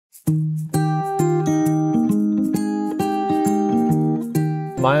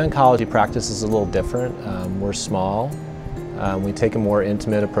My oncology practice is a little different. We're small. We take a more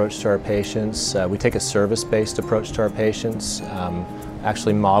intimate approach to our patients. We take a service-based approach to our patients.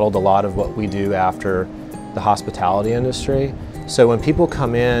 Actually modeled a lot of what we do after the hospitality industry. So when people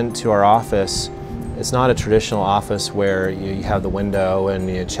come in to our office, it's not a traditional office where you have the window and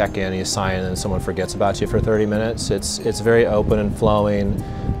you check in, you sign in, and someone forgets about you for 30 minutes. It's very open and flowing.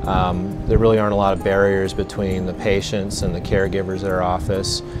 There really aren't a lot of barriers between the patients and the caregivers at our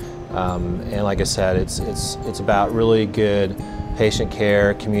office. And like I said, it's about really good patient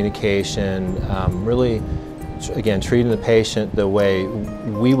care, communication, really, again, treating the patient the way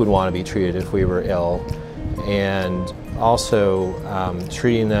we would want to be treated if we were ill, and also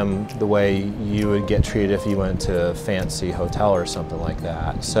treating them the way you would get treated if you went to a fancy hotel or something like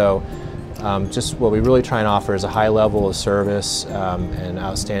that. So just what we really try and offer is a high level of service and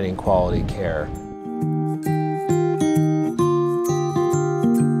outstanding quality care.